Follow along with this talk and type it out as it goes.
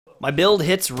my build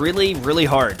hits really, really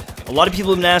hard. A lot of people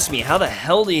have been asking me, how the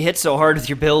hell do you hit so hard with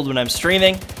your build when I'm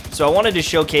streaming? So I wanted to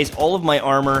showcase all of my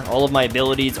armor, all of my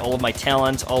abilities, all of my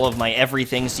talents, all of my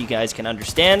everything so you guys can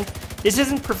understand. This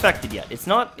isn't perfected yet. It's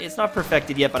not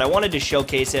perfected yet, but I wanted to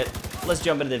showcase it. Let's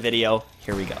jump into the video.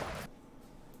 Here we go.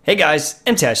 Hey guys,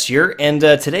 MTash here, and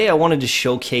today I wanted to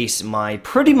showcase my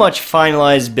pretty much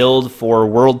finalized build for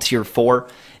World Tier 4.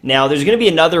 Now, there's going to be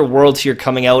another World Tier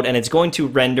coming out, and it's going to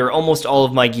render almost all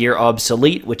of my gear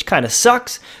obsolete, which kind of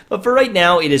sucks, but for right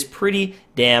now, it is pretty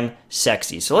damn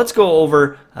sexy. So let's go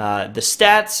over the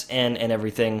stats and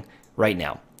everything right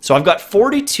now. So I've got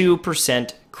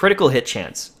 42% critical hit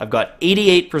chance. I've got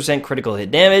 88% critical hit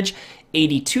damage,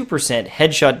 82%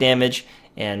 headshot damage,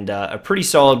 and a pretty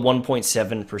solid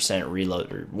 1.7%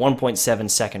 reload, or 1.7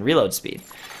 second reload speed.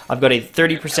 I've got a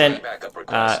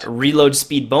 30% reload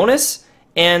speed bonus,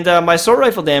 and my assault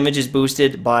rifle damage is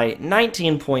boosted by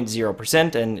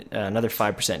 19.0% and another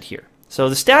 5% here. So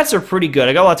the stats are pretty good.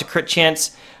 I got lots of crit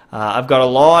chance. I've got a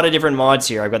lot of different mods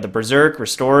here. I've got the Berserk,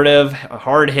 Restorative,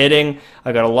 Hard Hitting.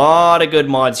 I've got a lot of good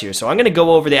mods here. So I'm going to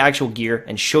go over the actual gear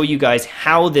and show you guys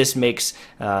how this makes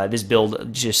this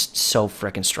build just so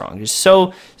freaking strong. Just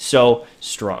so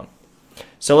strong.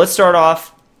 So let's start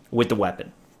off with the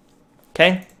weapon.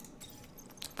 Okay?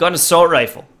 Got an assault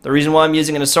rifle. The reason why I'm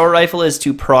using an assault rifle is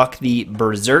to proc the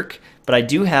Berserk. But I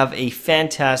do have a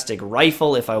fantastic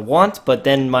rifle if I want, but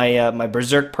then my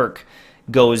Berserk perk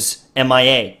goes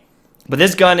MIA. But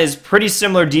this gun is pretty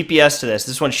similar DPS to this.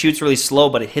 This one shoots really slow,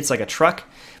 but it hits like a truck.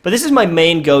 But this is my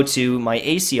main go-to, my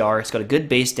ACR. It's got a good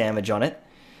base damage on it.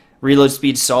 Reload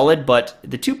speed solid, but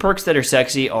the two perks that are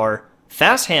sexy are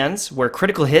Fast Hands, where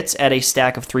critical hits add a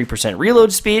stack of 3%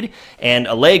 reload speed, and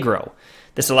Allegro.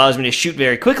 This allows me to shoot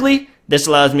very quickly. This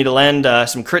allows me to land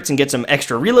some crits and get some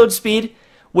extra reload speed,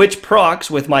 which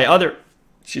procs with my other,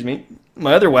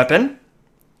 my other weapon,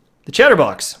 the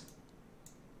Chatterbox.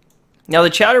 Now, the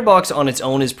Chatterbox on its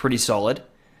own is pretty solid.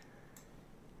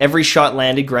 Every shot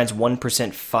landed grants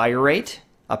 1% fire rate,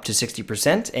 up to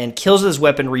 60%, and kills this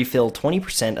weapon refill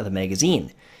 20% of the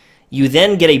magazine. You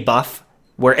then get a buff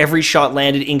where every shot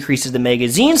landed increases the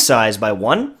magazine size by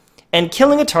 1, and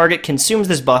killing a target consumes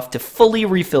this buff to fully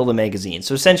refill the magazine.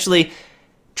 So essentially,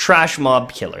 trash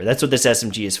mob killer. That's what this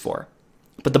SMG is for.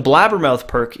 But the Blabbermouth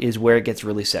perk is where it gets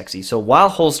really sexy. So while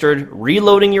holstered,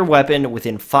 reloading your weapon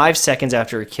within 5 seconds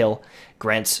after a kill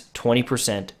grants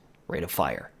 20% rate of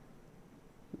fire.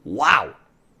 Wow!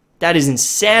 That is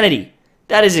insanity!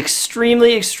 That is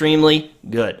extremely, extremely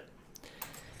good.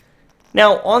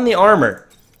 Now, on the armor,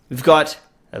 we've got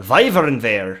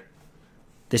Wyvernwehr.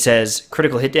 This has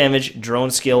critical hit damage, drone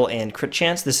skill, and crit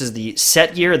chance. This is the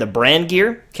set gear, the brand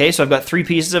gear. Okay, so I've got 3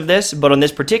 pieces of this, but on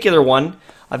this particular one,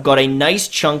 I've got a nice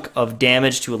chunk of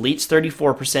damage to elites,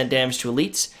 34% damage to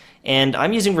elites, and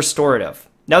I'm using restorative.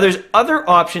 Now, there's other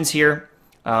options here.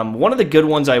 One of the good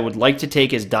ones I would like to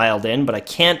take is dialed in, but I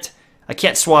can't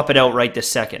swap it out right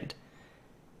this second.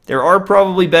 There are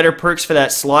probably better perks for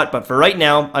that slot, but for right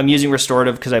now, I'm using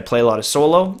restorative because I play a lot of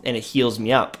solo, and it heals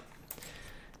me up.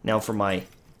 Now, for my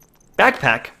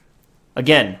backpack,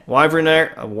 again,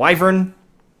 Wyvern.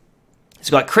 It's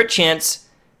got crit chance,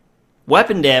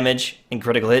 weapon damage, and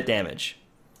critical hit damage.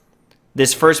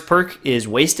 This first perk is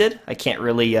wasted. I can't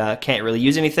really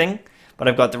use anything, but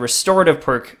I've got the restorative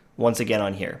perk once again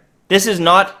on here. This is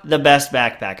not the best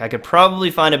backpack. I could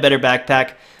probably find a better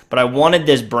backpack, but I wanted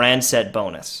this brand set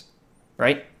bonus,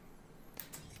 right?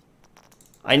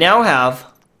 I now have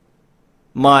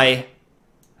my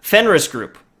Fenris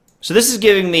group. So this is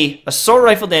giving me assault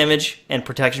rifle damage and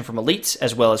protection from elites,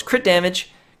 as well as crit damage,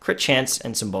 crit chance,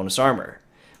 and some bonus armor.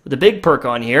 But the big perk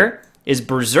on here is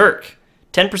Berserk.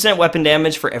 10% weapon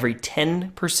damage for every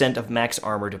 10% of max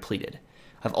armor depleted.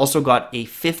 I've also got a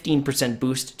 15%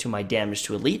 boost to my damage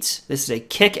to elites. This is a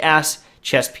kick-ass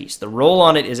chest piece. The roll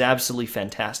on it is absolutely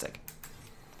fantastic.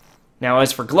 Now,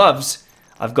 as for gloves,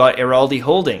 I've got Heraldi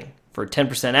Holding for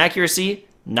 10% accuracy,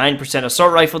 9%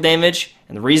 assault rifle damage,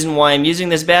 and the reason why I'm using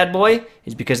this bad boy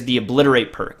is because of the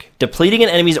Obliterate perk. Depleting an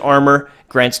enemy's armor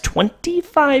grants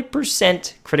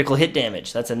 25% critical hit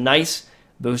damage. That's a nice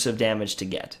boost of damage to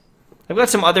get. I've got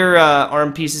some other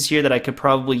arm pieces here that I could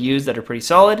probably use that are pretty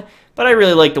solid, but I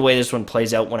really like the way this one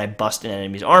plays out when I bust an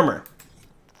enemy's armor.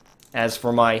 As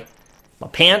for my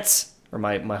pants, or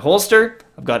my holster,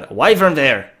 I've got a Wyvern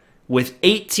there with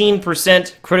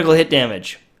 18% critical hit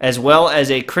damage, as well as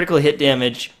a critical hit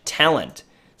damage talent.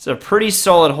 It's a pretty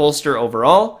solid holster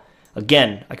overall.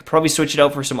 Again, I could probably switch it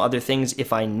out for some other things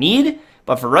if I need,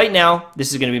 but for right now,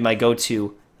 this is going to be my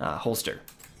go-to holster.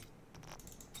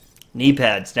 Knee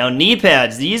pads. Now, knee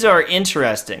pads, these are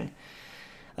interesting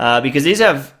because these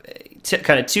have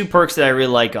kind of two perks that I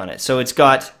really like on it. So it's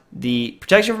got the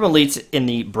protection from elites in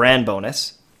the brand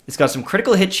bonus. It's got some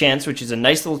critical hit chance, which is a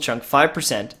nice little chunk,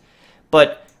 5%.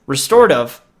 But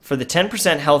restorative for the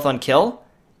 10% health on kill,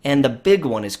 and the big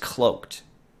one is cloaked.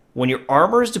 When your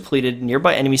armor is depleted,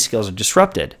 nearby enemy skills are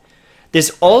disrupted.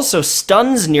 This also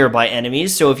stuns nearby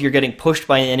enemies, so if you're getting pushed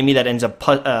by an enemy that ends up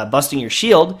busting your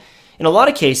shield, in a lot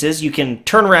of cases, you can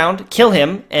turn around, kill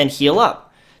him, and heal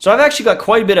up. So I've actually got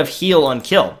quite a bit of heal on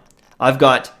kill. I've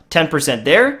got 10%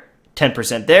 there,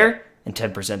 10% there, and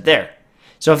 10% there.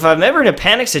 So if I'm ever in a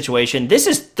panic situation, this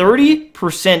is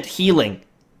 30% healing,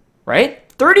 right?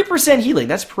 30% healing,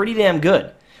 that's pretty damn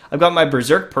good. I've got my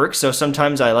Berserk perk, so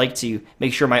sometimes I like to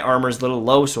make sure my armor is a little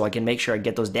low so I can make sure I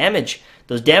get those damage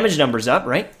numbers up,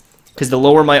 right? Because the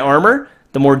lower my armor,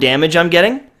 the more damage I'm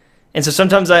getting. And so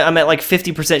sometimes I'm at like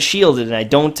 50% shielded and I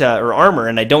don't, or armor,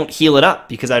 and I don't heal it up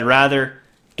because I'd rather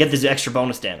get this extra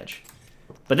bonus damage.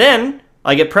 But then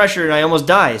I get pressured and I almost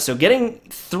die. So getting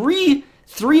three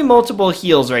multiple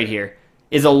heals right here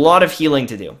is a lot of healing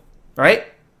to do, right?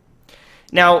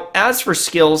 Now, as for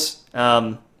skills,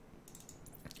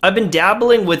 I've been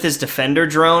dabbling with this Defender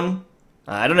drone.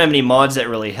 I don't have any mods that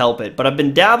really help it, but I've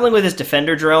been dabbling with this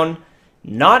Defender drone.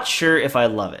 Not sure if I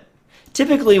love it.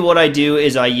 Typically what I do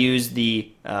is I use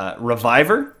the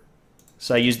Reviver.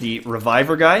 So I use the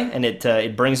Reviver guy, and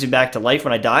it brings me back to life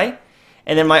when I die.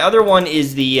 And then my other one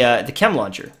is the Chem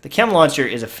Launcher. The Chem Launcher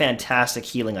is a fantastic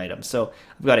healing item. So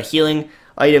I've got a healing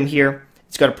item here.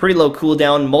 It's got a pretty low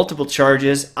cooldown, multiple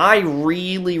charges. I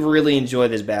really, really enjoy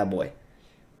this bad boy.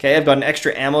 Okay, I've got an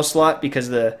extra ammo slot because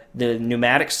of the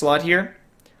pneumatic slot here.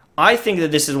 I think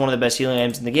that this is one of the best healing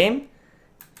items in the game.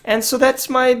 And so that's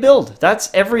my build.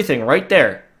 That's everything right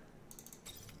there.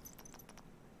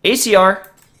 ACR,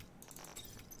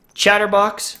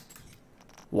 Chatterbox,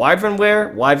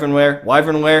 Wyvernware, Wyvernware,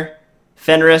 Wyvernware,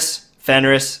 Fenris,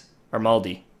 Fenris,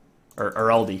 Armaldi, or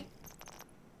Araldi,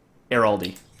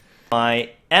 Araldi.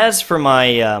 As for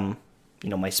my,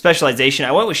 my specialization,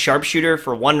 I went with Sharpshooter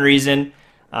for one reason.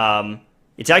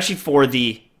 It's actually for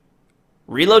the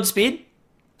reload speed,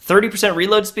 30%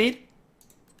 reload speed.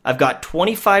 I've got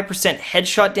 25%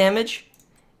 headshot damage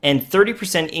and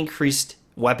 30% increased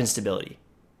weapon stability.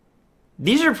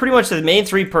 These are pretty much the main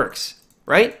three perks,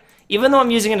 right? Even though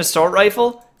I'm using an assault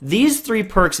rifle, these three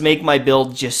perks make my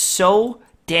build just so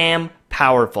damn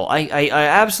powerful. I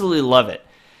absolutely love it.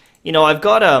 You know, I've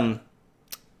got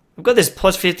this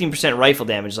plus 15% rifle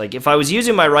damage. Like, if I was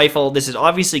using my rifle, this is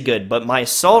obviously good, but my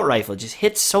assault rifle just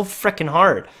hits so freaking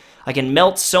hard. I can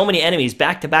melt so many enemies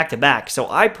back to back to back. So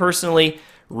I personally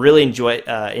really enjoy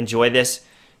this.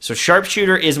 So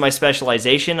Sharpshooter is my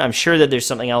specialization. I'm sure that there's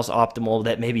something else optimal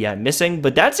that maybe I'm missing,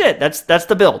 but that's it. That's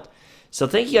the build. So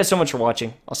thank you guys so much for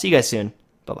watching. I'll see you guys soon.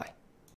 Bye-bye.